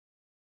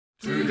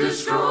to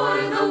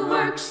destroy the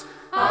works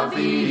of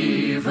the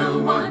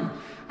evil one,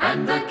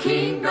 and the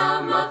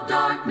kingdom of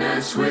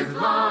darkness with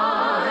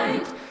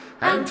light,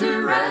 and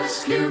to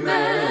rescue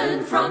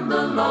men from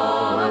the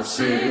law of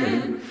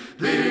sin.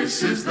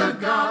 This is the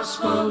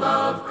gospel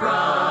of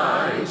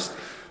Christ,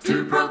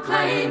 to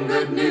proclaim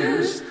good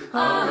news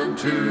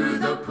unto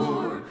the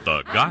poor.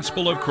 The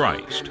gospel of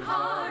Christ,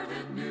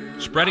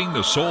 spreading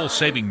the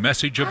soul-saving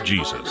message of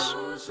Jesus.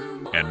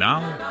 And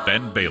now,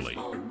 Ben Bailey.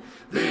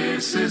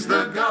 This is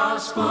the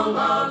gospel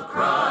of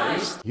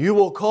Christ. You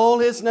will call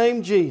His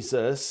name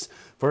Jesus,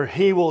 for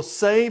He will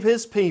save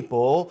His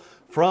people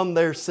from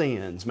their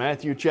sins.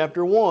 Matthew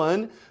chapter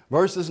 1,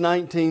 verses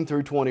 19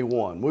 through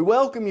 21. We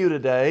welcome you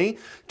today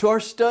to our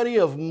study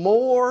of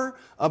more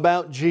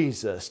about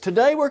Jesus.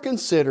 Today we're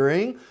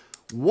considering,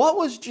 what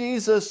was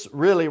Jesus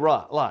really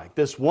like?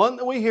 This one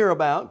that we hear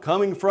about,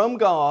 coming from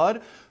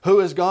God, who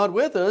is God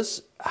with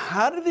us.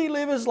 How did He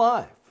live His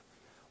life?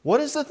 What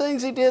is the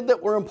things He did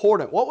that were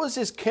important? What was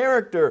His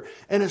character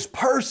and His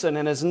person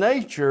and His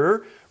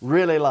nature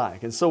really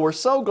like? And so we're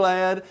so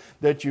glad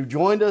that you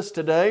joined us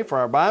today for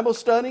our Bible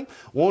study. I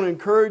want to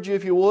encourage you,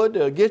 if you would,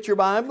 to get your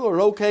Bible or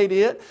locate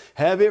it,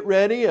 have it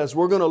ready, as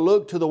we're going to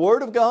look to the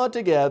Word of God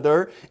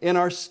together in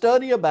our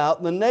study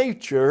about the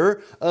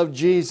nature of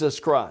Jesus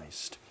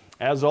Christ.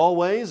 As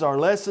always, our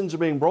lessons are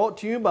being brought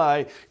to you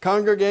by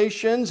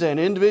congregations and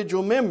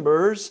individual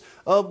members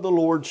of the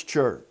Lord's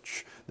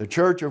Church. The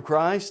Church of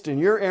Christ in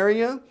your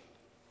area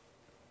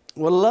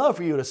would love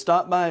for you to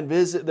stop by and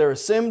visit their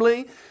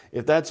assembly.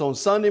 If that's on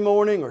Sunday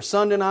morning or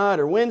Sunday night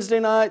or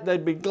Wednesday night,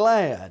 they'd be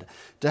glad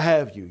to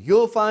have you.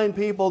 You'll find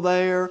people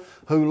there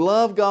who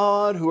love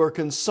God, who are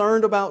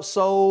concerned about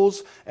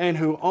souls, and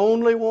who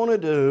only want to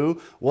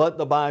do what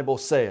the Bible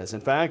says.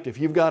 In fact, if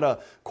you've got a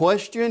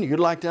question, you'd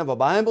like to have a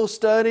Bible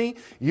study,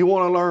 you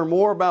want to learn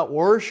more about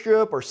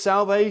worship or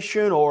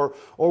salvation or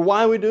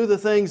why we do the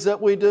things that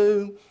we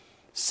do,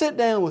 sit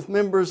down with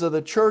members of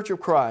the Church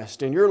of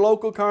Christ in your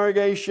local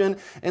congregation,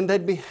 and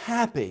they'd be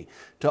happy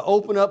to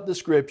open up the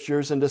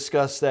Scriptures and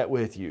discuss that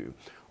with you.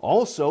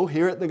 Also,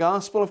 here at the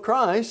Gospel of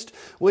Christ,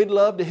 we'd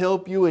love to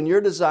help you in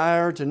your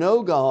desire to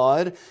know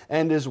God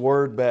and His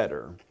Word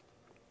better.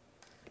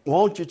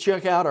 Won't you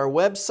check out our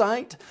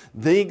website,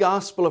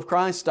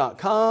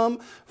 thegospelofchrist.com.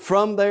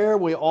 From there,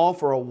 we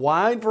offer a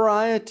wide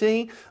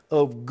variety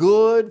of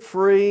good,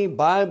 free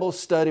Bible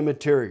study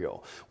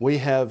material. We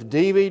have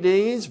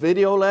DVDs,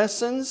 video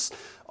lessons,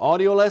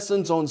 audio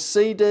lessons on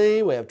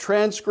CD, we have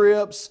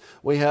transcripts,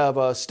 we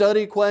have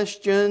study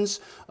questions,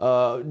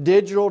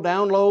 digital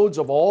downloads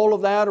of all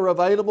of that are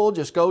available.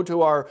 Just go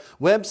to our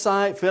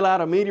website, fill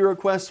out a media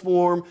request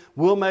form,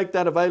 we'll make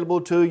that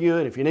available to you,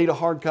 and if you need a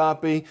hard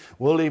copy,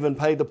 we'll even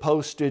pay the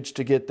postage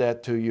to get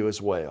that to you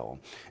as well.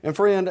 And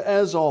friend,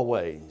 as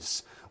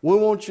always, we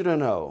want you to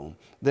know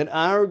that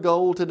our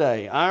goal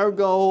today, our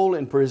goal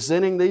in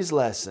presenting these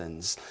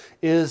lessons,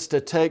 is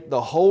to take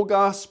the whole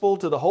gospel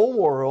to the whole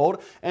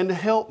world and to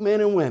help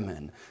men and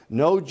women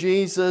know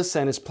Jesus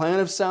and His plan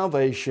of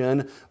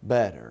salvation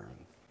better.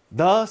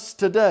 Thus,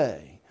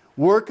 today,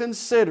 we're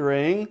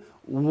considering,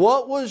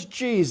 what was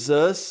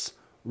Jesus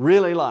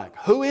really like?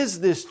 Who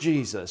is this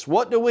Jesus?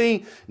 What do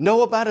we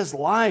know about His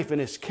life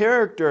and His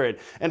character?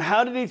 And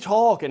how did He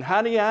talk? And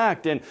how did He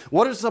act? And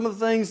what are some of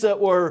the things that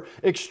were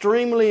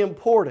extremely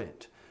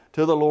important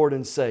to the Lord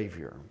and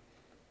Savior?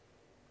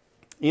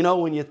 You know,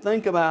 when you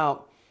think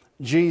about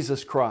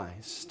Jesus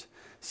Christ,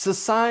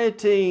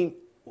 society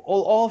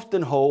will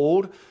often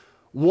hold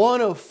one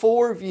of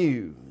four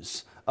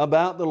views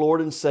about the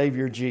Lord and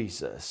Savior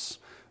Jesus.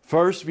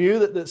 First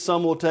view that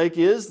some will take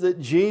is that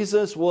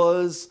Jesus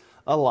was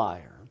a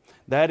liar.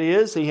 That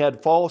is, He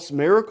had false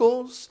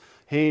miracles,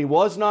 He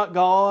was not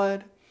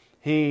God,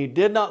 He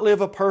did not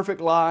live a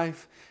perfect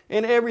life,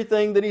 and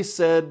everything that He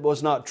said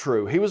was not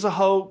true. He was a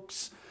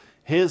hoax,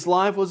 His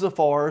life was a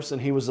farce,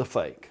 and He was a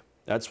fake.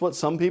 That's what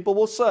some people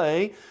will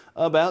say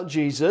about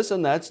Jesus,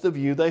 and that's the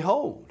view they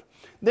hold.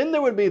 Then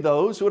there would be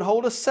those who would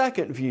hold a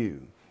second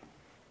view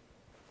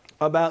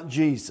about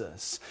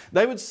Jesus.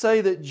 They would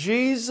say that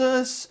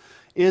Jesus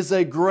is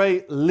a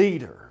great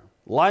leader,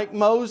 like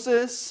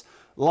Moses,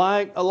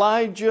 like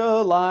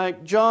Elijah,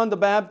 like John the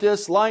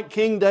Baptist, like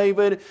King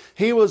David.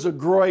 He was a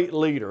great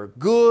leader,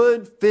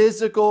 good,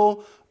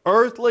 physical,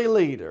 earthly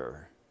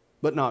leader,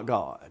 but not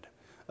God.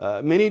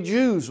 Many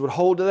Jews would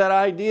hold to that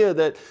idea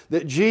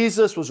that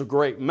Jesus was a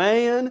great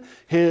man.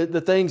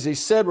 The things He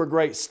said were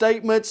great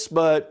statements,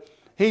 but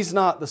He's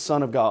not the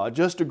Son of God.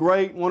 Just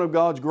one of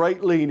God's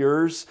great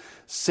leaders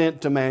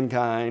sent to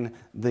mankind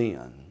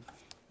then.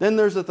 Then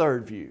there's a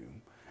third view,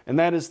 and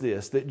that is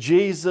this, that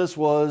Jesus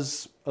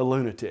was a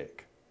lunatic.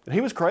 He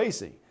was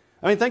crazy.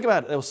 I mean, think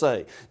about it, they'll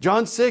say.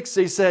 John 6,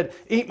 He said,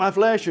 eat my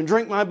flesh and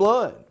drink my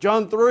blood.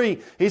 John 3,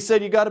 He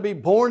said, you got to be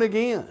born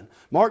again.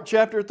 Mark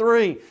chapter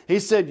 3, He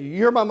said,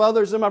 you're my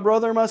mother's and my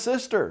brother and my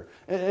sister.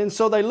 And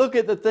so they look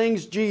at the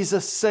things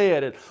Jesus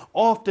said and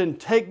often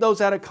take those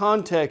out of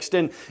context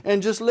and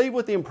just leave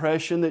with the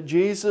impression that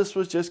Jesus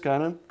was just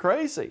kind of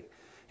crazy.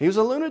 He was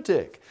a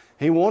lunatic.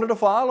 He wanted a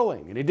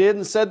following, and he did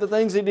and said the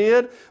things he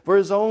did for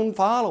his own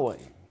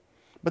following.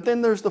 But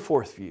then there's the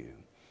fourth view,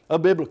 a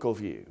biblical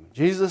view.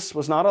 Jesus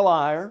was not a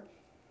liar,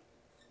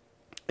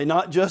 and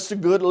not just a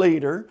good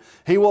leader.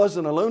 He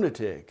wasn't a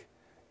lunatic.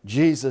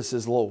 Jesus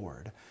is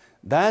Lord.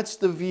 That's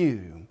the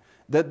view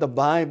that the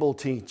Bible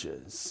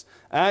teaches.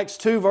 Acts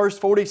 2 verse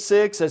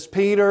 46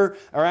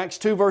 Acts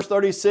 2 verse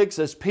 36,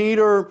 as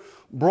Peter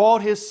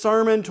brought his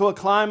sermon to a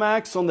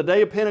climax on the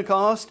day of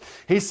Pentecost,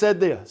 he said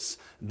this,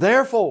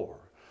 "Therefore,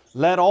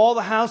 let all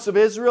the house of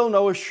Israel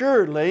know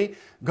assuredly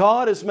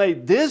God has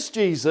made this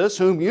Jesus,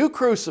 whom you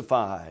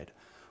crucified,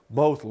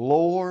 both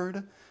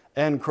Lord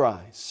and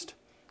Christ."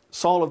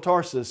 Saul of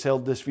Tarsus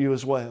held this view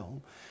as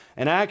well.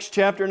 In Acts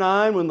chapter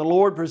 9, when the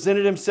Lord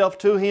presented Himself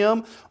to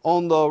him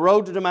on the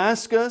road to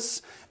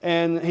Damascus,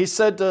 and He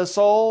said to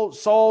Saul,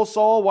 "Saul,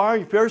 Saul, why are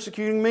you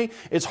persecuting me?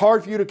 It's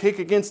hard for you to kick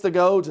against the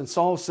goads." And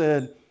Saul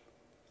said,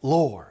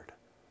 "Lord,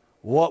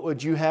 what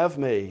would you have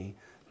me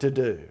to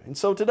do?" And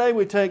so today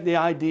we take the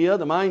idea,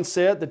 the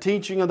mindset, the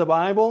teaching of the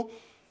Bible,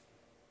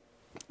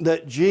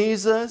 that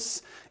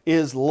Jesus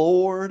is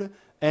Lord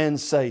and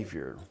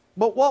Savior.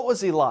 But what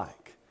was He like?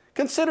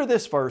 Consider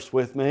this verse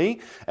with me.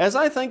 As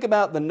I think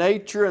about the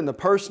nature and the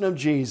person of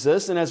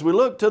Jesus, and as we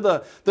look to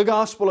the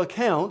gospel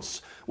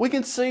accounts, we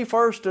can see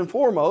first and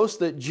foremost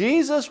that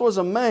Jesus was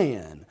a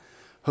man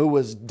who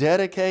was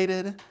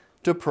dedicated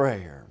to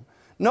prayer.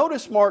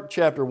 Notice Mark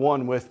chapter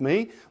 1 with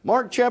me.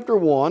 Mark chapter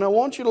 1, I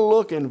want you to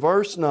look in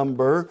verse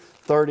number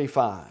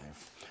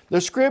 35.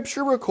 The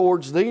Scripture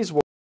records these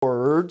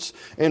words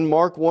in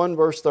Mark 1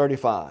 verse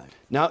 35.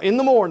 "Now in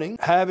the morning,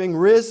 having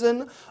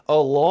risen a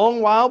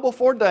long while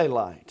before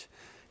daylight,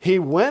 He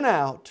went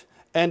out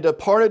and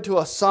departed to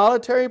a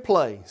solitary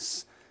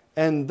place,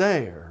 and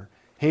there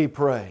He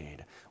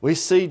prayed." We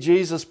see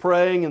Jesus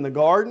praying in the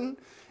garden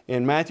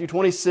in Matthew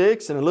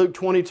 26 and in Luke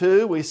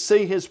 22. We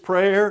see His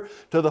prayer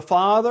to the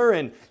Father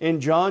in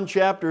John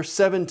chapter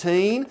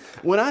 17.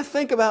 When I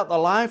think about the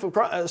life of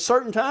Christ,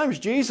 certain times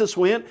Jesus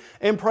went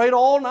and prayed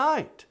all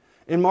night.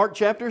 In Mark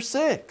chapter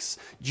 6,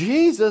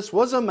 Jesus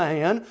was a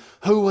man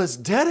who was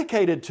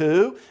dedicated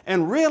to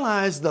and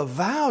realized the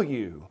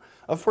value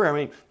of prayer. I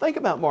mean, think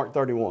about Mark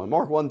 31,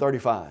 Mark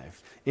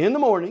 1:35. In the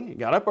morning, He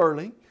got up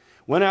early,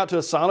 went out to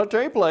a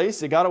solitary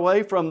place. He got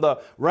away from the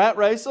rat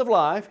race of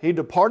life. He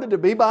departed to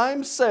be by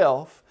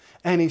Himself,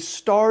 and He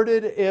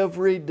started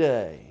every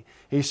day.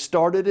 He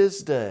started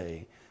His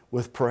day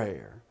with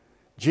prayer.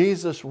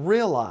 Jesus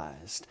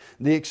realized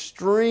the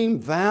extreme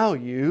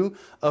value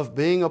of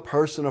being a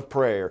person of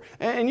prayer.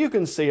 And you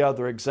can see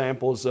other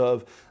examples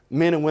of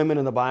men and women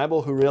in the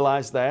Bible who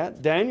realized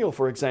that. Daniel,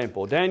 for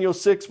example. Daniel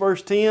 6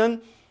 verse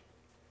 10,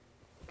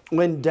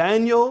 when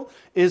Daniel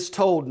is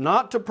told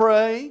not to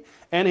pray,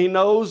 and he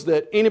knows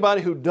that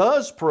anybody who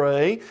does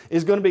pray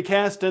is going to be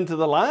cast into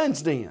the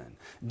lion's den.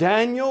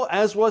 Daniel,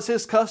 as was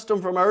his custom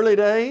from early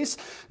days,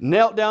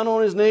 knelt down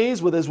on his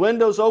knees with his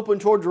windows open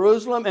toward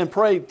Jerusalem and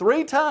prayed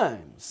 3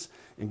 times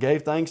and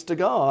gave thanks to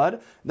God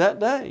that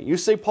day. You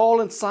see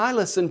Paul and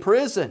Silas in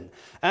prison.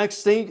 Acts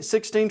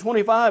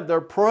 16:25,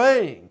 they're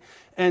praying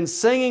and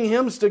singing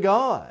hymns to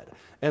God,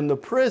 and the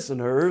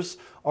prisoners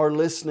are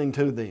listening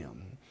to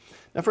them.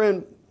 Now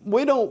friend,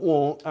 we don't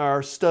want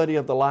our study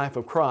of the life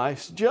of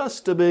Christ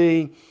just to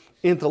be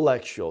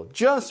intellectual,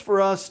 just for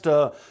us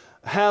to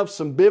have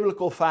some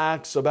biblical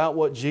facts about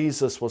what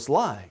Jesus was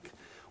like.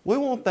 We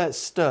want that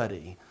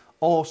study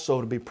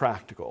also to be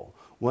practical.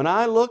 When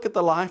I look at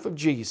the life of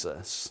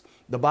Jesus,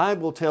 the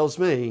Bible tells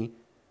me,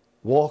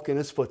 walk in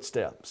His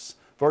footsteps.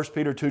 1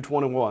 Peter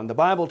 2:21. The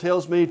Bible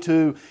tells me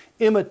to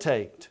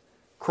imitate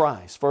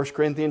Christ. 1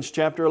 Corinthians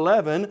chapter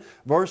 11,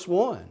 verse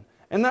 1.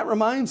 And that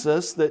reminds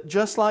us that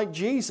just like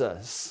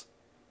Jesus,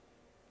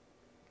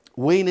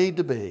 we need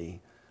to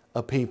be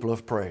a people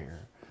of prayer.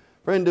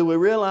 Friend, do we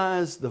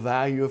realize the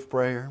value of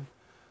prayer?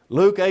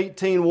 Luke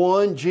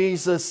 18:1,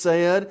 Jesus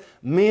said,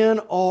 "Men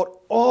ought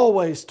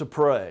always to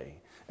pray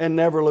and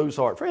never lose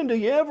heart." Friend, do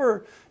you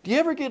ever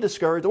get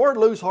discouraged? The word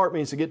lose heart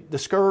means to get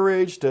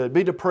discouraged, to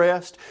be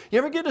depressed. You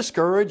ever get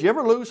discouraged? You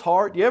ever lose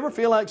heart? You ever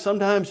feel like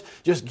sometimes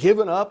just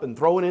giving up and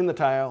throwing in the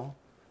towel?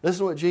 This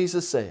is what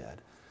Jesus said.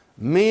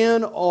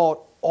 Men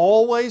ought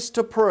always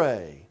to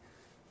pray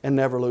and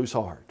never lose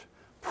heart.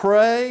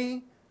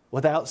 Pray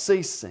without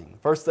ceasing.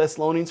 1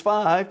 Thessalonians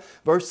 5,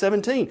 verse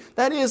 17.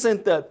 That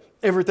isn't that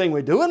everything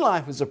we do in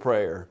life is a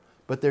prayer,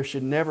 but there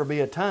should never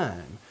be a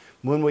time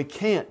when we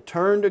can't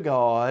turn to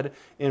God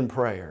in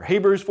prayer.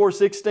 Hebrews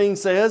 4:16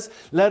 says,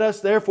 "Let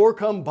us therefore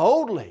come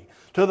boldly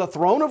to the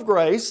throne of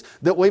grace,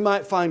 that we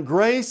might find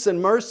grace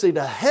and mercy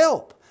to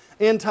help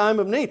in time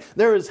of need."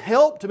 There is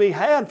help to be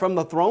had from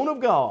the throne of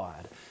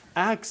God,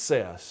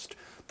 accessed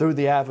through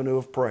the avenue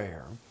of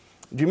prayer.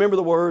 Do you remember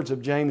the words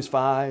of James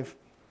 5?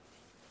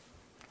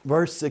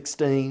 Verse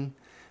 16,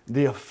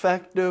 "The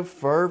effective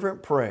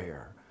fervent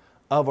prayer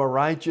of a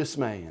righteous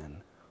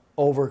man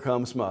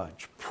overcomes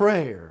much."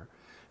 Prayer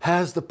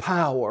has the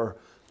power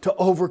to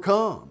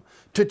overcome,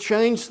 to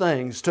change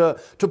things, to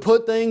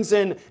put things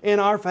in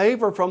our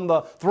favor from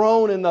the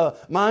throne and the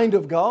mind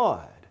of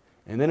God.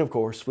 And then, of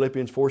course,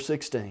 Philippians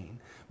 4:16,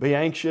 be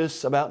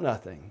anxious about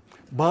nothing,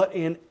 but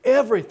in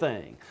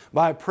everything,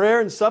 by prayer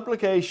and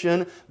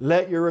supplication,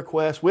 let your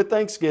request, with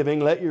thanksgiving,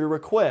 let your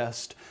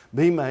request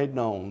be made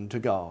known to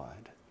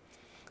God.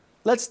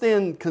 Let's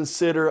then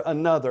consider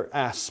another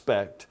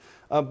aspect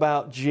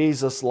about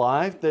Jesus'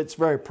 life that's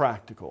very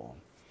practical.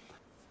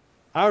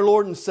 Our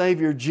Lord and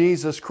Savior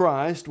Jesus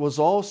Christ was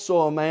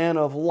also a man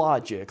of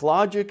logic.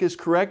 Logic is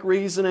correct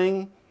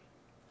reasoning,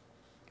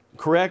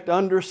 correct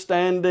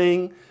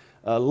understanding,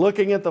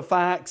 looking at the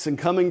facts and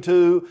coming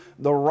to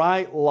the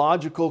right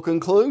logical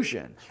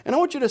conclusion. And I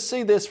want you to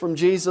see this from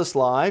Jesus'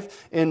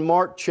 life in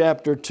Mark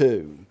chapter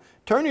 2.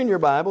 Turn in your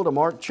Bible to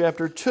Mark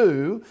chapter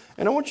 2,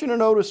 and I want you to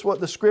notice what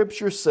the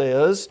Scripture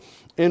says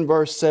in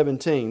verse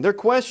 17. They're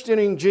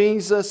questioning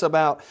Jesus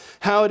about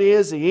how it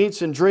is He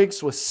eats and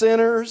drinks with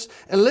sinners.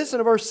 And listen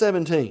to verse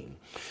 17.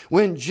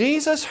 When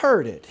Jesus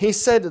heard it, He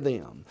said to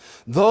them,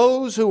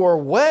 those who are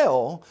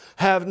well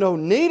have no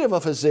need of a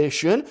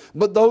physician,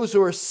 but those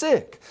who are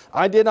sick.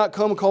 I did not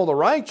come to call the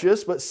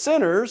righteous, but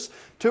sinners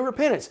to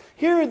repentance.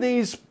 Here are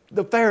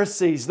the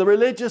Pharisees, the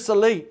religious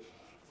elite.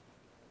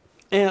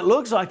 And it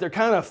looks like they're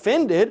kind of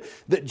offended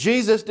that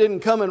Jesus didn't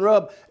come and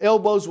rub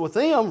elbows with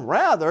them.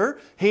 Rather,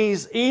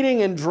 He's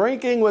eating and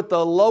drinking with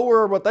the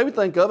lower, what they would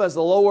think of as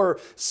the lower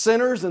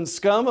sinners and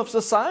scum of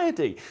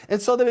society.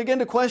 And so they begin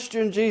to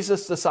question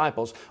Jesus'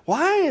 disciples.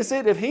 Why is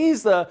it, if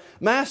He's the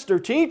master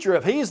teacher,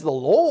 if He's the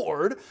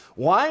Lord,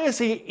 why is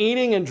He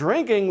eating and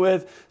drinking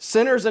with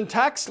sinners and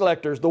tax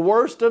collectors, the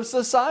worst of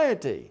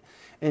society?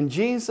 And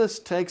Jesus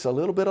takes a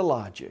little bit of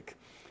logic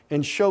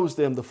and shows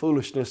them the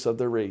foolishness of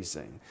their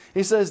reasoning.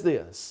 He says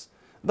this,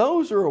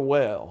 those who are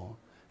well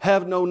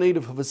have no need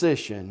of a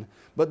physician,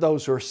 but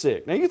those who are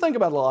sick. Now you think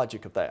about the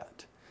logic of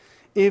that.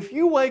 If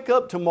you wake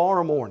up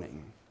tomorrow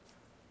morning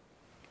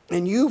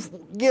and you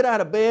get out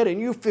of bed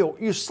and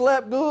you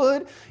slept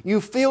good,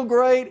 you feel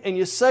great, and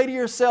you say to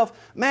yourself,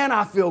 man,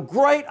 I feel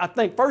great. I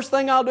think first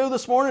thing I'll do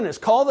this morning is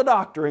call the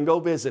doctor and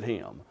go visit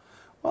him.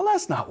 Well,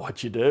 that's not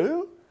what you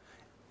do.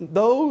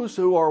 Those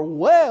who are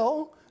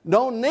well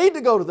don't need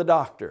to go to the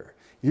doctor.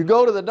 You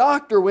go to the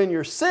doctor when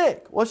you're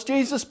sick. What's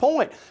Jesus'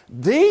 point?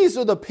 These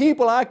are the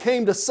people I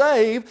came to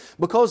save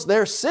because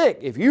they're sick.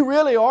 If you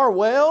really are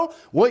well,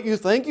 what you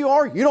think you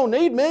are, you don't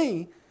need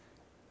me.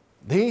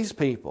 These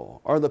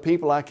people are the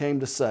people I came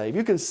to save.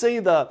 You can see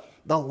the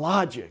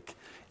logic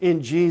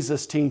in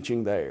Jesus'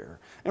 teaching there.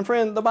 And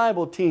friend, the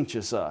Bible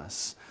teaches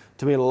us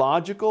to be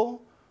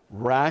logical,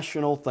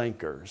 rational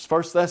thinkers.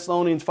 1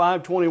 Thessalonians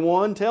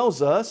 5:21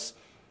 tells us,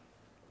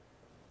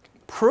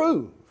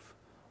 prove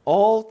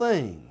all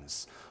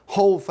things,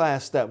 hold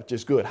fast that which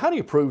is good. How do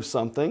you prove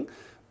something?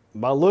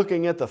 By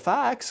looking at the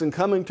facts and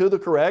coming to the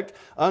correct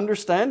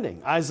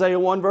understanding. Isaiah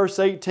 1 verse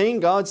 18,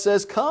 God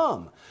says,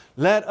 come,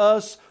 let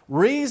us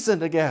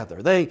reason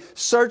together. They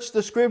searched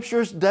the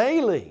Scriptures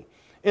daily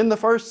in the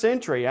first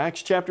century.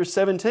 Acts chapter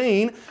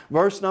 17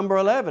 verse number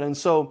 11. And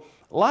so,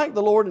 like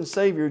the Lord and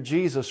Savior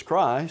Jesus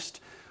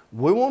Christ,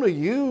 we want to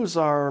use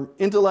our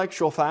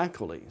intellectual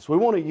faculties. We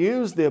want to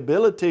use the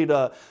ability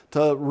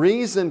to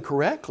reason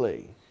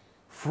correctly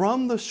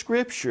from the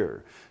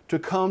Scripture to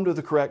come to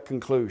the correct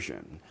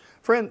conclusion.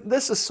 Friend,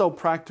 this is so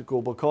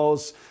practical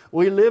because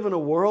we live in a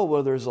world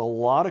where there's a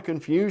lot of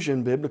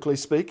confusion, biblically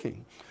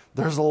speaking.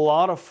 There's a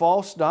lot of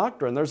false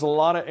doctrine. There's a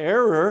lot of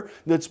error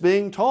that's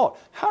being taught.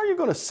 How are you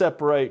going to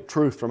separate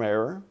truth from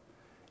error?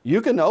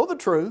 You can know the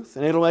truth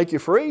and it'll make you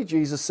free,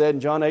 Jesus said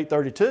in John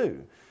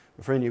 8:32.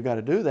 Friend, you've got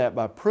to do that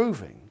by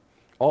proving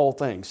all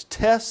things.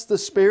 Test the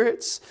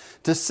spirits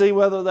to see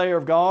whether they are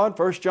of God.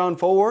 1 John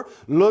 4,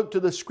 look to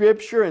the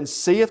Scripture and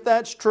see if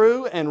that's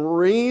true and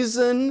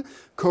reason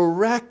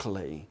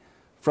correctly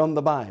from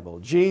the Bible.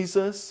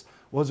 Jesus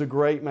was a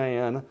great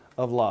man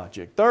of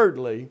logic.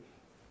 Thirdly,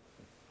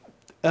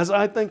 as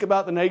I think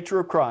about the nature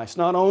of Christ,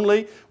 not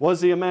only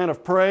was He a man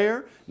of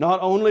prayer, not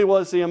only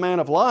was He a man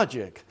of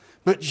logic,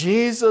 but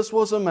Jesus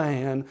was a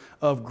man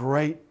of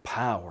great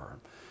power.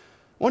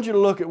 I want you to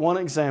look at one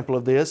example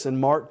of this in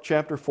Mark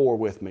chapter 4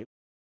 with me.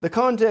 The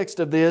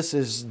context of this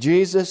is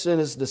Jesus and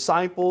His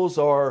disciples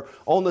are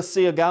on the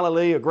Sea of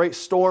Galilee. A great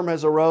storm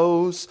has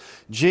arose.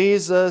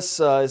 Jesus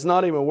is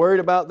not even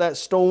worried about that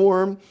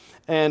storm.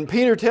 And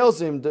Peter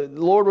tells him,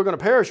 Lord, we're going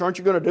to perish. Aren't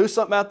you going to do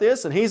something about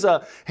this? And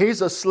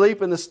he's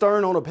asleep in the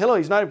stern on a pillow.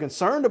 He's not even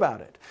concerned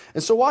about it.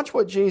 And so watch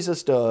what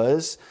Jesus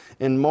does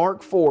in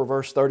Mark 4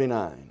 verse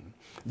 39.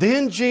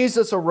 Then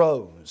Jesus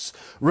arose,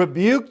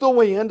 rebuked the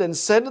wind, and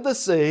said to the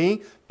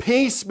sea,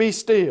 peace be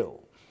still.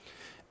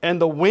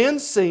 And the wind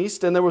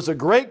ceased, and there was a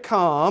great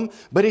calm.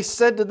 But He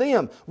said to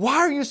them, why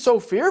are you so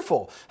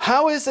fearful?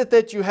 How is it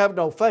that you have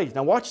no faith?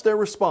 Now watch their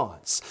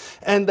response.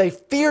 And they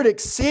feared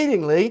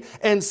exceedingly,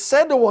 and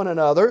said to one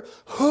another,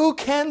 who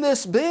can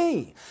this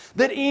be,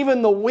 that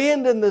even the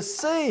wind and the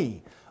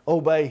sea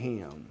obey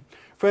Him?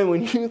 Friend,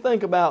 when you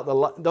think about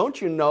don't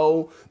you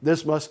know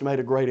this must have made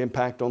a great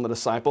impact on the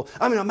disciple?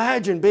 I mean,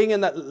 imagine being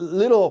in that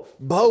little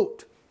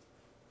boat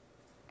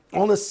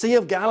on the Sea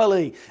of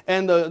Galilee.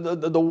 And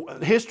the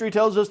history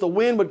tells us the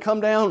wind would come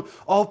down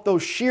off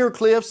those sheer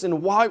cliffs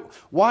and white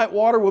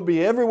water would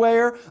be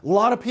everywhere. A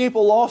lot of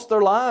people lost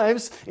their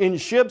lives in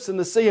ships in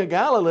the Sea of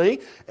Galilee.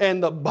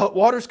 And the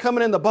water's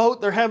coming in the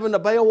boat. They're having to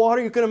bail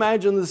water. You can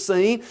imagine the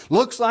scene.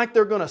 Looks like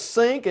they're going to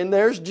sink, and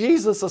there's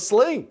Jesus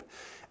asleep.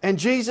 And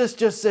Jesus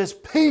just says,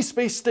 "Peace,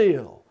 be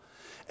still."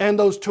 And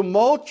those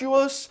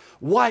tumultuous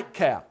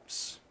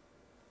whitecaps,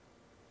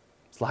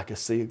 it's like a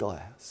sea of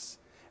glass.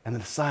 And the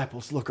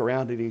disciples look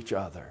around at each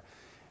other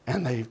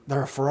and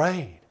they're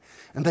afraid.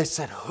 And they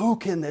said, "Who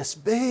can this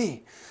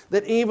be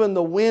that even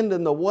the wind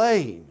and the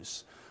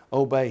waves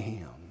obey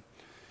Him?"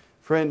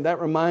 Friend,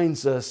 that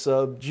reminds us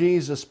of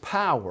Jesus'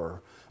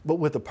 power, but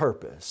with a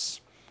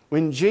purpose.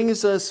 When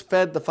Jesus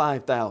fed the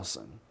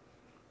 5,000,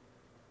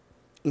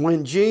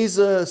 when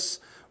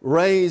Jesus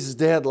raised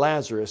dead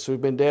Lazarus,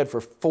 who'd been dead for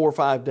 4 or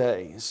 5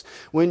 days.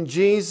 When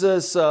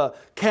Jesus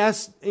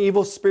cast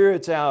evil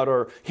spirits out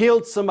or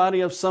healed somebody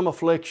of some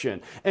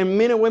affliction, and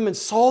men and women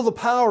saw the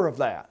power of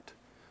that,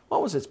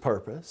 what was its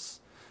purpose?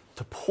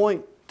 To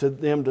point to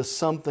them to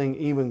something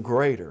even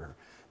greater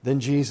than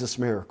Jesus'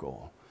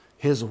 miracle,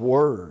 His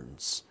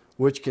words,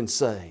 which can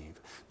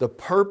save. The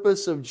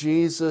purpose of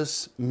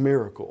Jesus'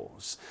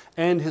 miracles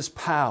and His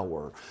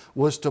power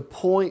was to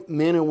point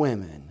men and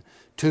women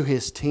to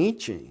His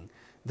teaching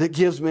that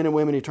gives men and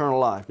women eternal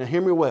life. Now hear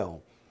me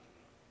well.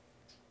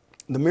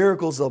 The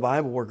miracles of the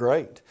Bible were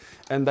great,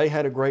 and they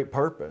had a great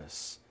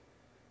purpose.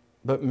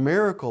 But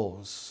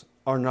miracles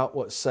are not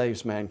what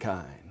saves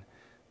mankind.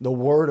 The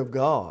Word of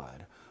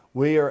God.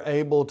 We are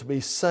able to be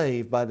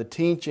saved by the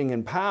teaching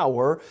and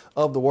power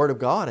of the Word of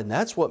God, and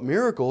that's what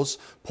miracles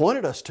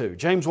pointed us to.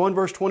 James 1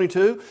 verse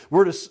 22,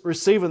 we're to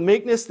receive with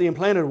meekness the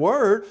implanted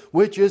Word,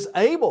 which is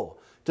able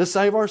to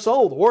save our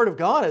soul. The Word of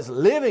God is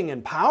living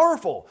and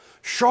powerful,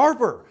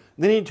 sharper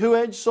than any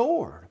two-edged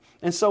sword.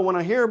 And so when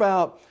I hear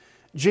about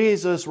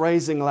Jesus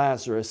raising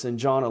Lazarus in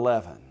John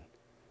 11,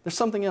 there's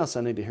something else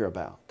I need to hear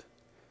about.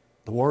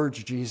 The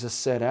words Jesus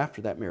said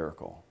after that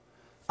miracle.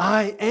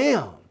 "I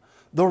am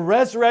the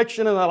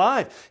resurrection and the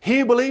life. He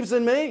who believes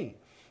in me,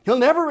 he'll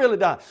never really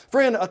die."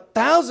 Friend,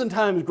 1,000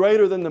 times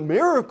greater than the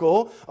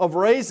miracle of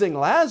raising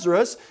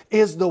Lazarus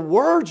is the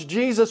words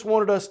Jesus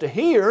wanted us to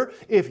hear.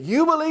 If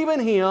you believe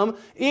in Him,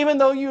 even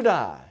though you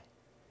die,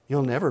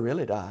 you'll never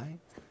really die.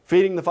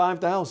 Feeding the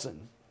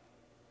 5,000.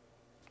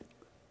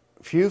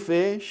 Few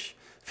fish,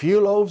 few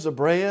loaves of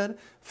bread,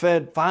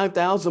 fed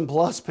 5,000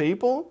 plus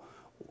people.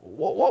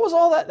 What was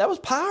all that? That was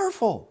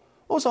powerful.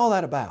 What was all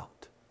that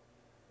about?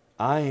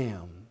 "I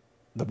am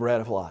the bread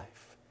of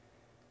life."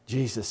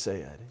 Jesus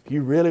said, if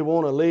you really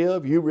want to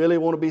live, you really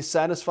want to be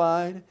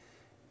satisfied,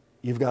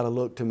 you've got to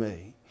look to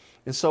me.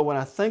 And so when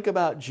I think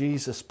about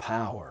Jesus'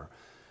 power,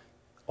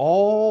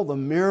 all the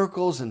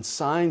miracles and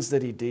signs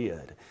that He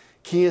did,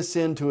 key us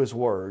into His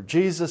Word.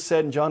 Jesus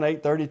said in John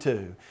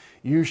 8:32,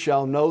 "You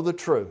shall know the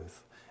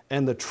truth,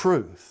 and the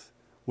truth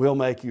will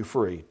make you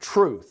free."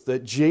 Truth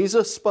that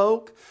Jesus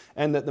spoke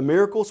and that the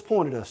miracles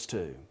pointed us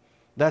to.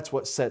 That's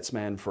what sets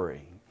man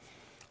free.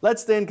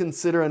 Let's then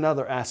consider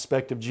another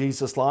aspect of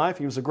Jesus' life.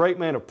 He was a great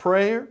man of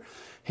prayer.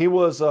 He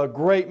was a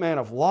great man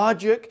of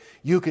logic.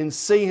 You can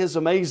see His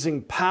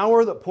amazing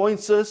power that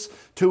points us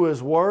to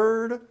His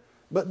Word.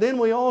 But then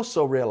we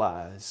also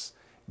realize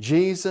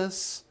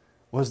Jesus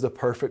was the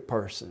perfect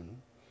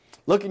person.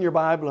 Look in your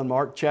Bible in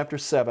Mark chapter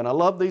 7. I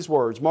love these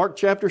words. Mark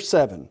chapter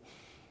 7.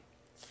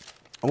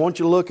 I want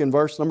you to look in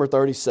verse number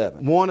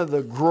 37. One of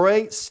the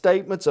great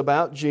statements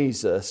about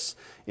Jesus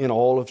in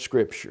all of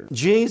Scripture.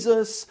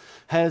 Jesus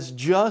has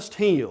just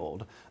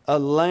healed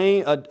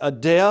a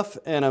deaf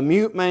and a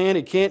mute man.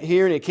 He can't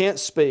hear and he can't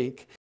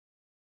speak.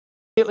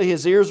 Immediately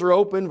his ears are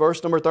open,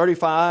 verse number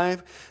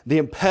 35. The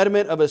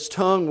impediment of his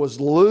tongue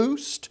was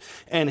loosed,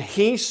 and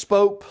he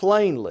spoke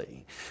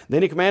plainly.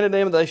 Then He commanded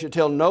them that they should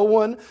tell no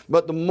one,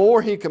 but the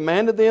more He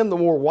commanded them, the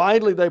more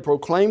widely they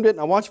proclaimed it.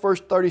 Now watch verse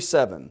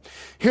 37.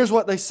 Here's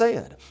what they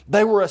said.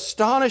 They were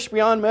astonished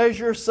beyond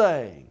measure,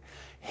 saying,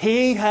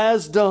 "He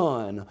has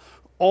done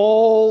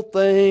all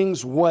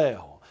things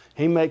well.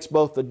 He makes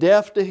both the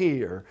deaf to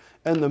hear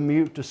and the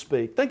mute to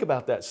speak." Think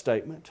about that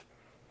statement.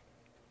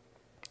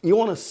 You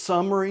want a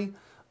summary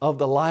of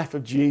the life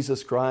of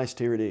Jesus Christ?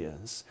 Here it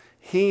is.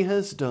 He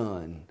has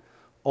done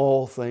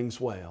all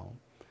things well.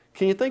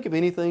 Can you think of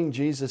anything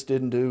Jesus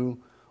didn't do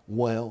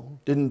well,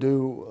 didn't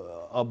do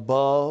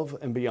above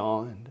and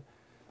beyond?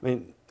 I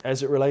mean,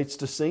 as it relates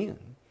to sin.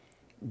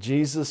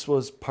 Jesus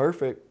was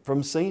perfect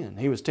from sin.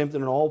 He was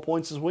tempted in all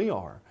points as we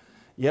are,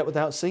 yet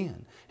without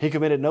sin. He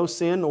committed no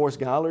sin, nor was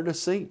guile or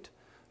deceit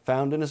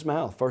found in His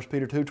mouth. 1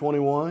 Peter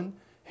 2:21,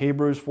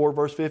 Hebrews 4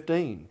 verse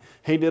 15.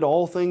 He did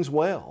all things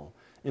well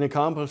in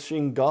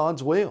accomplishing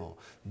God's will.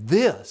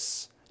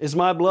 "This is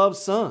my beloved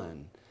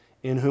Son,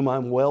 in whom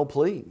I'm well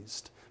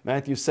pleased."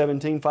 Matthew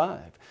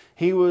 17:5.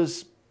 He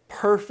was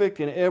perfect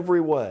in every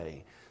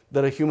way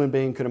that a human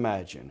being could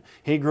imagine.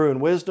 He grew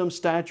in wisdom,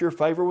 stature,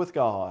 favor with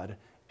God,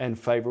 and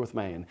favor with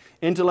man.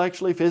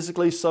 Intellectually,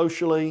 physically,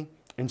 socially,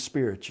 and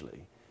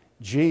spiritually.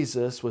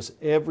 Jesus was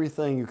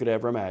everything you could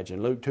ever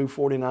imagine. Luke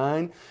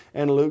 2:49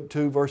 and Luke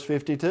 2 verse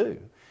 52.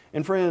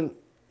 And friend,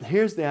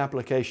 here's the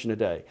application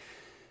today.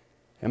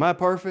 Am I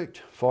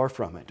perfect? Far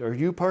from it. Are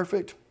you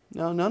perfect?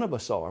 No, none of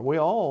us are. We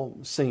all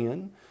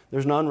sin.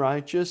 There's none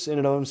righteous in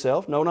and of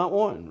himself. No, not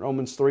one.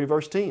 Romans 3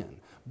 verse 10.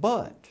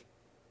 But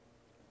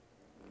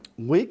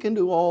we can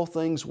do all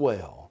things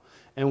well,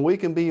 and we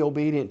can be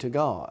obedient to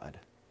God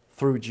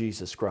through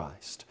Jesus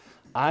Christ.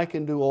 I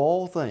can do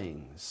all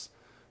things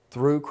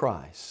through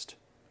Christ.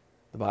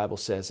 The Bible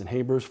says in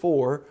Hebrews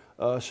 4,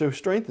 who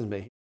strengthens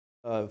me.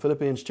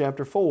 Philippians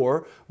chapter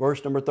 4,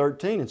 verse number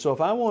 13. And so if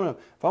I want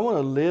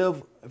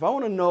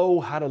to know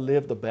how to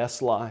live the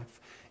best life,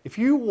 if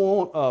you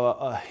want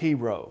a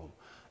hero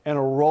and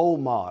a role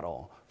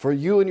model for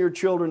you and your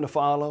children to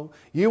follow,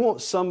 you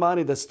want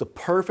somebody that's the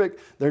perfect,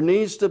 there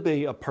needs to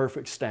be a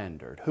perfect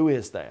standard. Who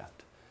is that?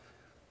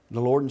 The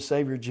Lord and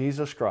Savior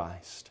Jesus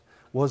Christ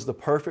was the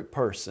perfect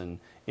person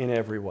in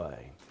every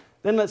way.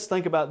 Then let's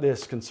think about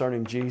this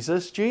concerning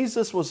Jesus.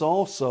 Jesus was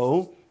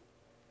also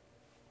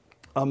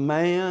a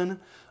man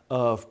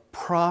of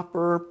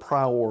proper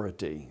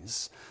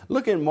priorities.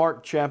 Look in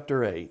Mark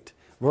chapter 8,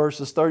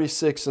 verses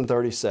 36 and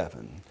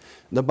 37.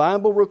 The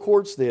Bible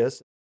records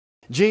this.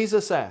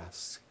 Jesus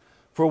asks,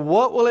 "For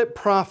what will it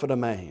profit a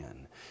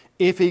man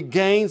if he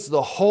gains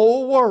the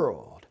whole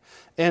world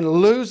and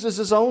loses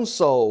his own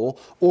soul?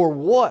 Or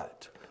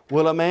what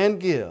will a man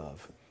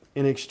give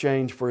in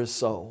exchange for his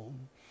soul?"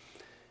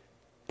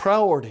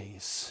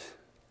 Priorities.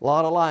 A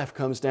lot of life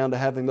comes down to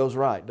having those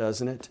right,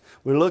 doesn't it?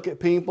 We look at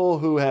people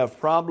who have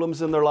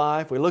problems in their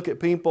life. We look at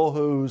people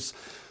whose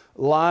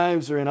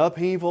lives are in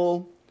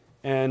upheaval,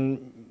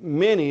 and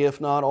many, if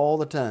not all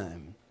the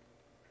time,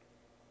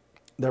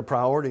 their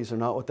priorities are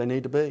not what they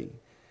need to be.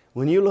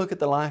 When you look at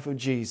the life of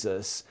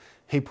Jesus,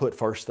 He put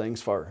first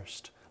things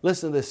first.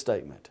 Listen to this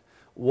statement.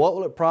 What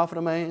will it profit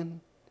a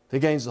man if he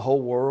gains the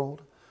whole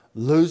world,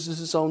 loses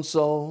his own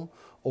soul,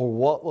 or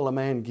what will a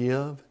man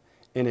give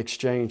in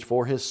exchange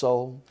for his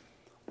soul?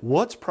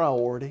 What's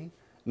priority?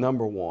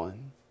 Number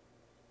one,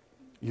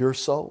 your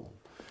soul.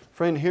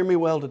 Friend, hear me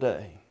well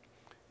today.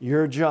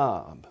 Your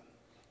job,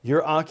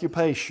 your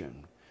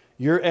occupation,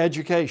 your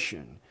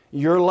education,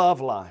 your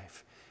love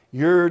life,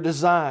 your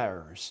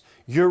desires,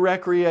 your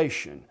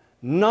recreation,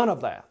 none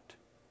of that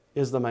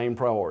is the main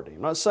priority.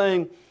 I'm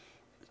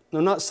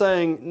not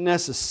saying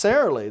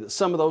necessarily that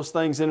some of those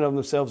things in and of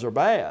themselves are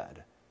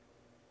bad,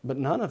 but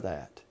none of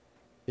that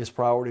is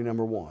priority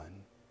number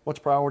one. What's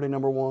priority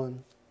number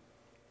one?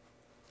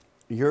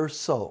 Your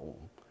soul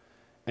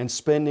and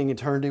spending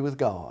eternity with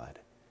God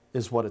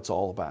is what it's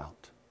all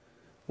about.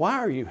 Why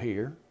are you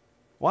here?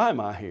 Why am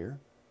I here?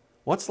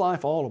 What's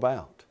life all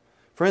about?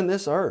 Friend,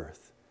 this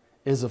earth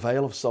is a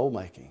vale of soul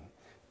making.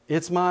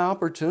 It's my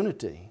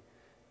opportunity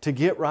to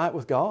get right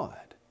with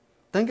God.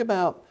 Think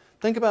about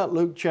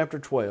Luke chapter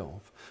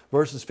 12,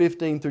 verses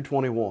 15 through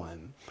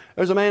 21.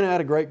 There's a man who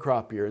had a great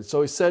crop year, and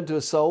so he said to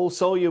his soul,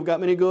 "Soul, you've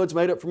got many goods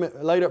laid up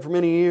for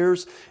many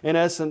years. In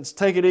essence,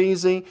 take it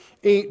easy,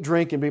 eat,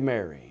 drink, and be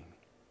merry."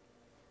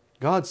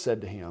 God said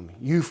to him,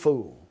 "You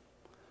fool,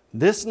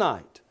 this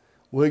night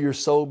will your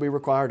soul be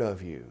required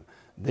of you.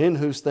 Then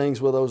whose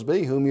things will those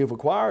be whom you've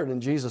acquired?"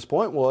 And Jesus'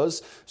 point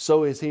was,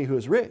 so is he who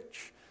is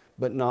rich,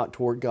 but not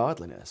toward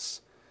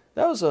godliness.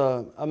 That was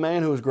a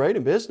man who was great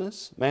in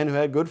business, a man who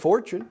had good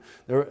fortune.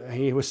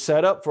 He was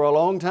set up for a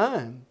long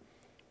time.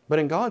 But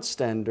in God's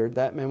standard,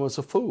 that man was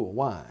a fool.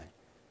 Why?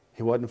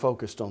 He wasn't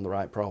focused on the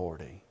right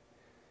priority.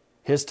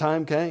 His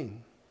time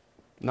came.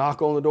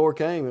 Knock on the door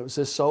came. It was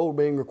his soul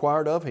being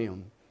required of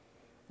him.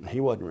 And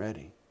he wasn't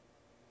ready.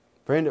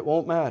 Friend, it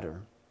won't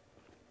matter.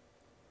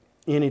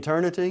 In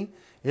eternity,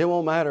 it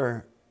won't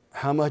matter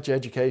how much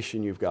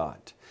education you've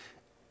got.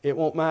 It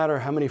won't matter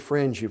how many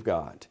friends you've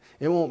got.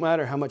 It won't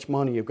matter how much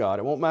money you've got.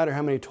 It won't matter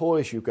how many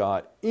toys you've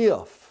got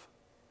if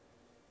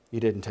you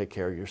didn't take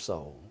care of your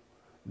soul.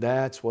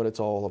 That's what it's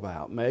all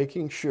about,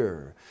 making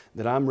sure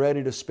that I'm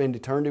ready to spend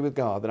eternity with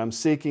God, that I'm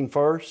seeking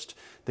first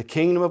the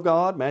kingdom of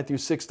God, Matthew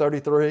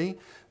 6:33,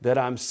 that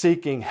I'm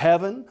seeking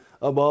heaven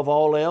above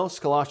all else,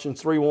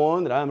 Colossians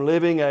 3:1, that I'm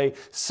living a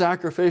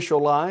sacrificial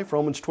life,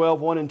 Romans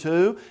 12:1 and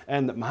 2,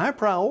 and that my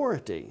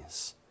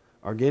priorities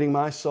are getting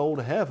my soul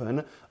to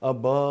heaven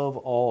above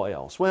all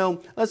else.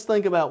 Well, let's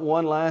think about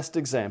one last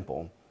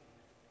example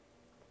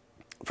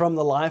from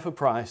the life of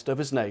Christ, of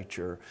His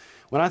nature.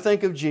 When I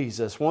think of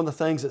Jesus, one of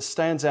the things that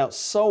stands out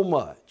so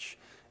much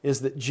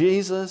is that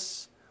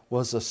Jesus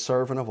was a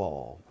servant of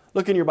all.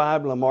 Look in your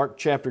Bible in Mark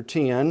chapter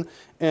 10,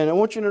 and I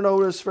want you to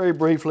notice very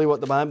briefly what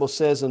the Bible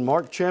says in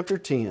Mark chapter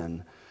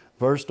 10,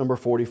 verse number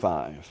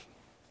 45.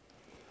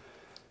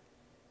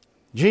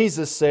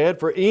 Jesus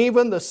said, "For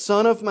even the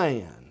Son of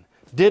Man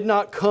did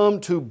not come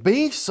to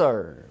be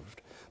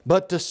served,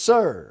 but to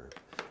serve,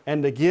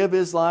 and to give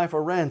His life a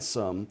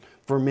ransom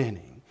for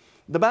many."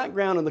 The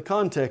background and the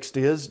context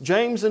is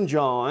James and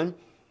John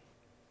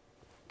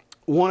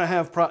want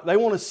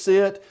to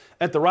sit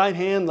at the right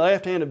hand,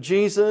 left hand of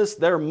Jesus.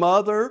 Their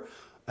mother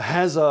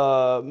has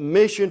a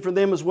mission for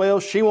them as well.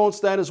 She wants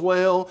that as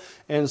well.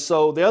 And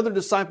so the other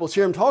disciples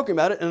hear him talking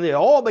about it, and they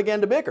all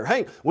began to bicker.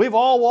 Hey, we've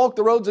all walked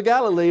the roads of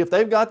Galilee. If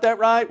they've got that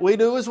right, we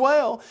do as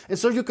well. And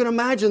so you can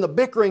imagine the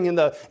bickering and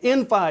the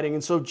infighting.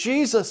 And so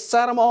Jesus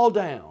sat them all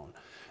down,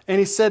 and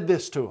he said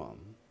this to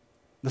them: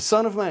 the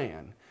Son of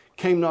Man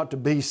came not to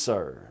be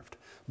served,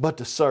 but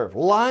to serve.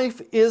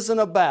 Life isn't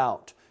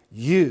about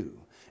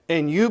you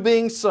and you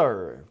being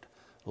served.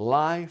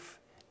 Life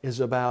is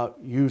about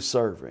you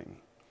serving.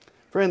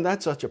 Friend,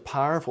 that's such a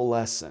powerful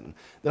lesson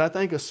that I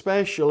think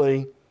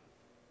especially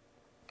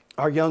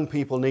our young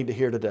people need to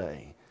hear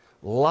today.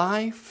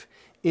 Life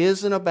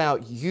isn't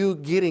about you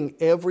getting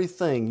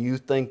everything you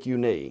think you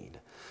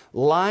need.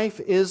 Life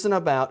isn't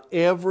about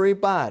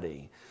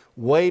everybody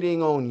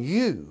waiting on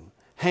you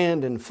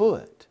hand and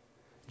foot.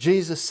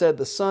 Jesus said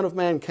the Son of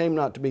Man came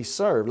not to be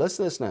served,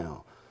 listen to this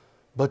now,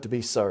 but to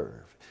be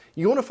served.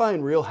 You want to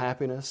find real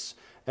happiness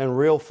and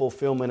real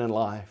fulfillment in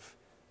life?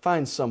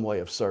 Find some way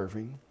of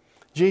serving.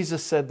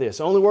 Jesus said this,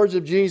 only words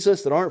of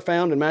Jesus that aren't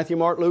found in Matthew,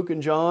 Mark, Luke,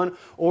 and John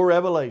or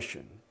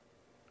Revelation.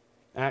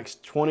 Acts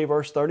 20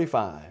 verse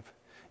 35.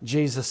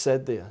 Jesus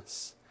said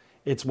this: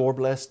 it's more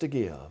blessed to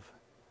give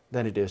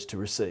than it is to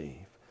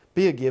receive.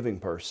 Be a giving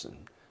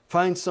person.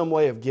 Find some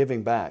way of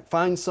giving back.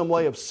 Find some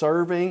way of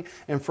serving.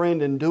 And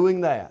friend, in doing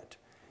that,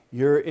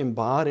 you're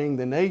embodying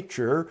the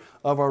nature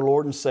of our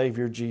Lord and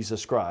Savior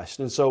Jesus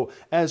Christ. And so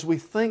as we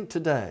think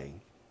today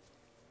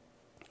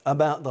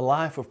about the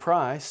life of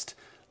Christ,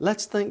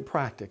 let's think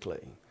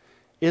practically.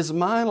 Is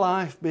my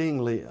life being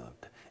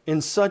lived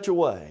in such a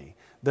way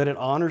that it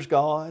honors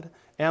God?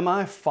 Am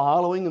I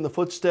following in the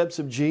footsteps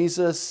of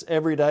Jesus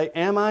every day?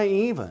 Am I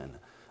even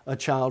a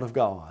child of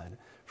God?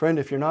 Friend,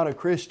 if you're not a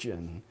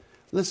Christian,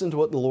 listen to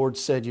what the Lord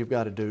said you've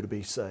got to do to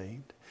be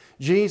saved.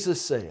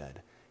 Jesus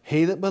said,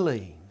 he that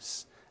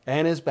believes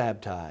and is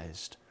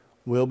baptized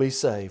will be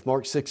saved.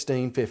 Mark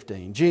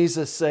 16:15.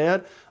 Jesus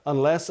said,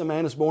 unless a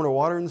man is born of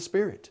water and the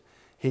Spirit,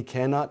 he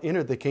cannot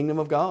enter the kingdom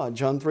of God.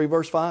 John 3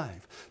 verse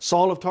 5.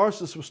 Saul of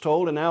Tarsus was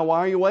told, and now why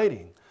are you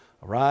waiting?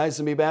 Arise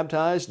and be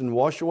baptized and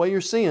wash away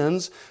your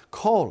sins,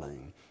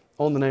 calling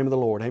on the name of the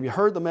Lord. Have you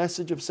heard the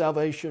message of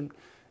salvation?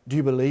 Do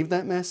you believe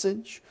that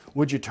message?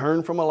 Would you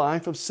turn from a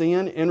life of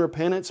sin in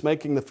repentance,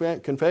 making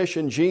the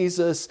confession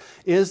Jesus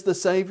is the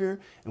Savior?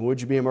 And would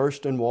you be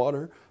immersed in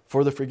water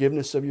for the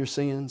forgiveness of your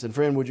sins? And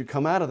friend, would you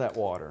come out of that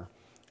water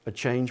a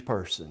changed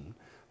person,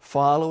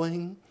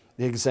 following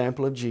the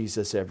example of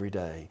Jesus every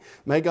day?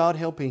 May God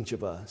help each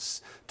of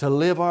us to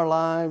live our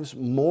lives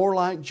more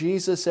like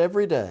Jesus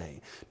every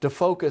day, to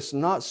focus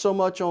not so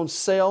much on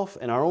self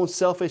and our own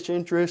selfish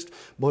interest,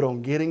 but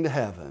on getting to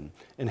heaven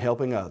and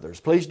helping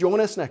others. Please join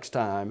us next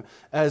time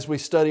as we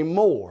study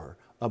more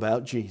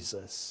about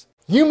Jesus.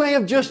 You may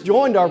have just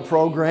joined our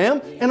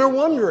program and are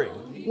wondering,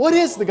 what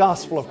is the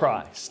Gospel of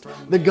Christ?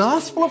 The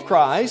Gospel of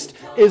Christ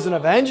is an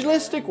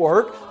evangelistic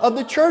work of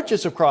the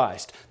churches of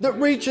Christ that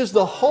reaches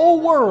the whole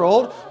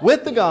world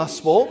with the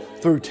Gospel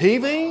through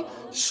TV,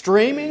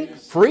 streaming,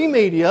 free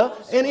media,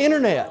 and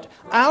internet.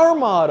 Our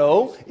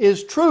motto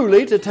is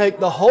truly to take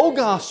the whole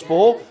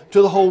Gospel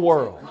to the whole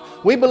world.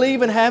 We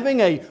believe in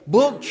having a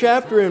book,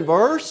 chapter, and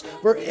verse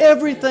for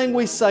everything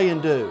we say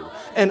and do.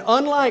 And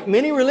unlike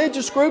many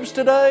religious groups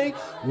today,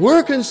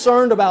 we're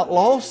concerned about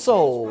lost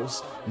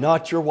souls,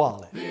 not your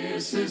wallet.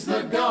 This is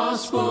the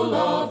gospel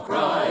of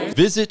Christ.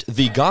 Visit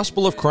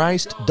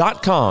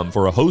thegospelofchrist.com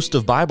for a host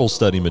of Bible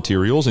study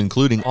materials,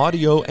 including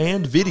audio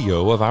and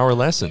video of our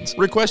lessons.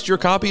 Request your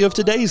copy of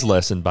today's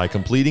lesson by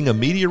completing a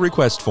media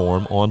request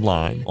form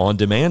online.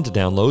 On-demand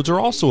downloads are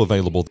also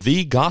available at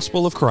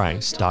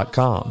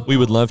thegospelofchrist.com. We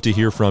would love to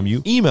hear from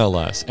you. Email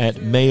us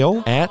at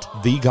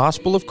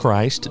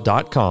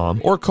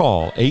mail@thegospelofchrist.com or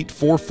call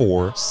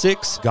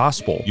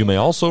 844-6-GOSPEL. You may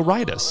also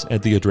write us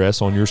at the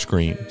address on your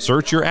screen.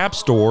 Search your app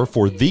store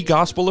for The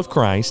Gospel of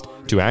Christ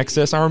to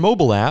access our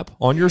mobile app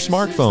on your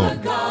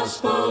smartphone.